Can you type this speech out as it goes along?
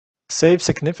Save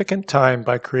significant time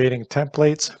by creating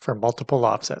templates for multiple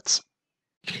offsets.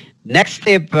 Next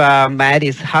tip, Matt,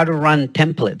 is how to run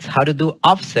templates, how to do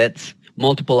offsets,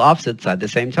 multiple offsets at the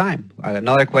same time.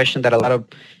 Another question that a lot of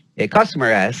customer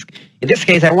ask. In this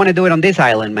case, I want to do it on this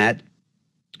island, Matt,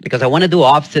 because I want to do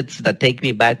offsets that take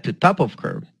me back to top of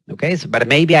curve. Okay, so, but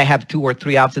maybe I have 2 or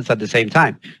 3 offsets at the same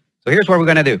time. So here's what we're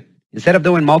going to do. Instead of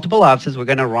doing multiple offsets, we're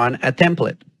going to run a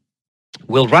template.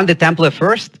 We'll run the template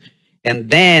first, and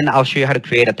then I'll show you how to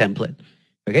create a template.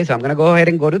 Okay, so I'm going to go ahead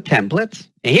and go to templates.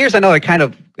 And here's another kind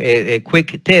of a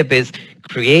quick tip is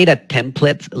create a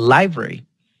templates library.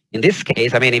 In this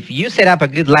case, I mean, if you set up a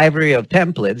good library of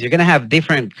templates, you're going to have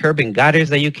different curb and gutters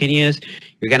that you can use.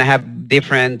 You're going to have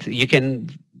different, you can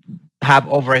have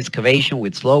over excavation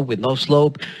with slope, with no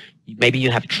slope. Maybe you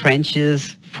have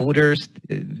trenches, footers,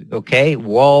 okay,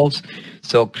 walls.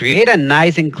 So create a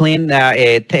nice and clean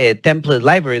template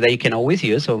library that you can always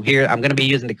use. So here, I'm going to be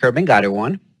using the curb and gutter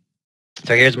one.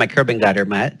 So here's my curb and gutter,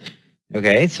 Matt.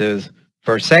 Okay, so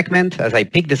for segment, as I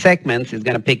pick the segments, it's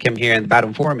going to pick him here in the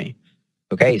bottom for me.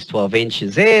 Okay, it's 12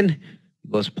 inches in,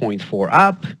 goes 0.4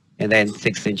 up, and then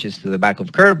 6 inches to the back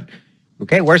of curb.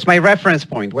 Okay, where's my reference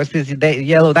point? What's this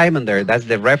yellow diamond there? That's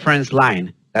the reference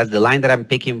line. That's the line that I'm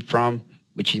picking from,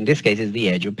 which in this case is the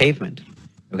edge of pavement.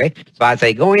 Okay, so as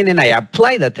I go in and I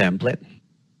apply the template,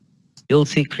 you'll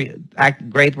see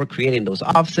great, we're creating those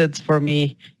offsets for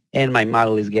me, and my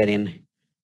model is getting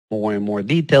more and more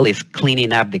detail. It's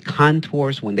cleaning up the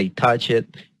contours when they touch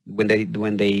it, when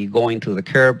they go into the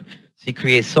curb. So you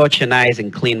create such a nice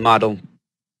and clean model.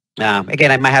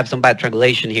 Again, I might have some bad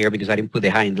triangulation here because I didn't put the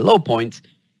high and the low points.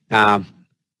 But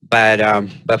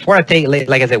for a take,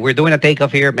 like I said, we're doing a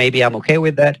takeoff here. Maybe I'm okay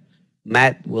with that.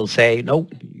 Matt will say,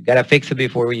 nope, you got to fix it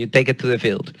before you take it to the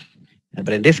field.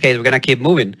 But in this case, we're going to keep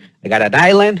moving. I got an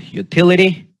island,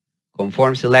 utility,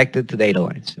 conform selected to data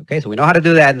lines. Okay, so we know how to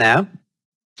do that now.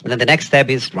 And then the next step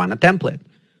is run a template.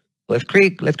 Let's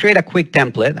create a quick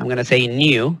template. I'm going to say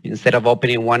new instead of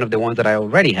opening one of the ones that I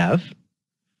already have.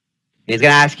 And it's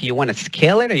going to ask you, you want to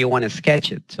scale it or you want to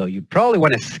sketch it? So you probably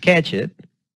want to sketch it.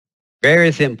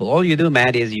 Very simple. All you do,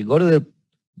 Matt, is you go to the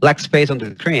black space on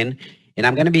the screen, and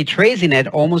I'm going to be tracing it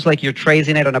almost like you're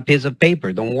tracing it on a piece of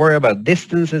paper. Don't worry about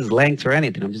distances, lengths, or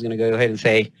anything. I'm just going to go ahead and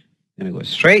say, I'm going to go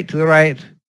straight to the right,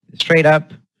 straight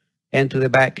up, and to the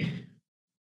back.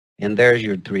 And there's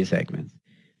your 3 segments.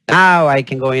 Now I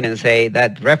can go in and say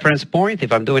that reference point,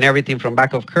 if I'm doing everything from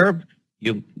back of curb,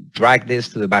 you drag this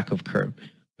to the back of curb.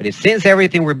 But if since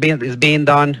everything is being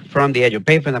done from the edge of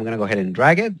pavement, I'm going to go ahead and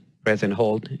drag it, press and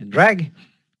hold and drag,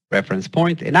 reference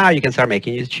point, and now you can start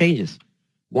making these changes.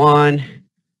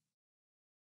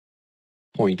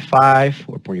 1.5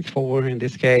 or 0.4 in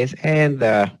this case, and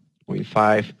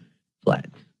 0.5 flat.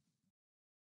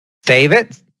 Save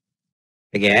it.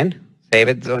 Again, save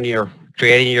it on your,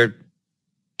 creating your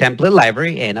template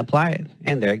library and apply it.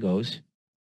 And there goes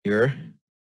your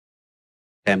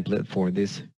template for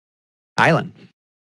this island.